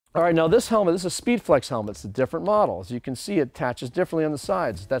All right, now this helmet, this is a Speedflex helmet. It's a different model. As you can see, it attaches differently on the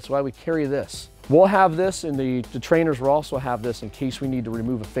sides. That's why we carry this. We'll have this, and the trainers will also have this in case we need to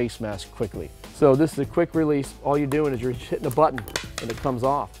remove a face mask quickly. So this is a quick release. All you're doing is you're hitting a button and it comes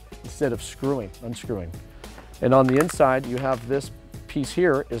off instead of unscrewing. And on the inside, you have this piece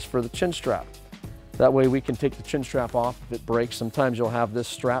here is for the chin strap. That way we can take the chin strap off if it breaks. Sometimes you'll have this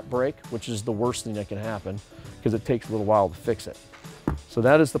strap break, which is the worst thing that can happen because it takes a little while to fix it. So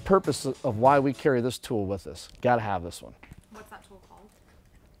that is the purpose of why we carry this tool with us. Got to have this one. What's that tool called?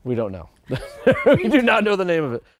 We don't know. We do not know the name of it.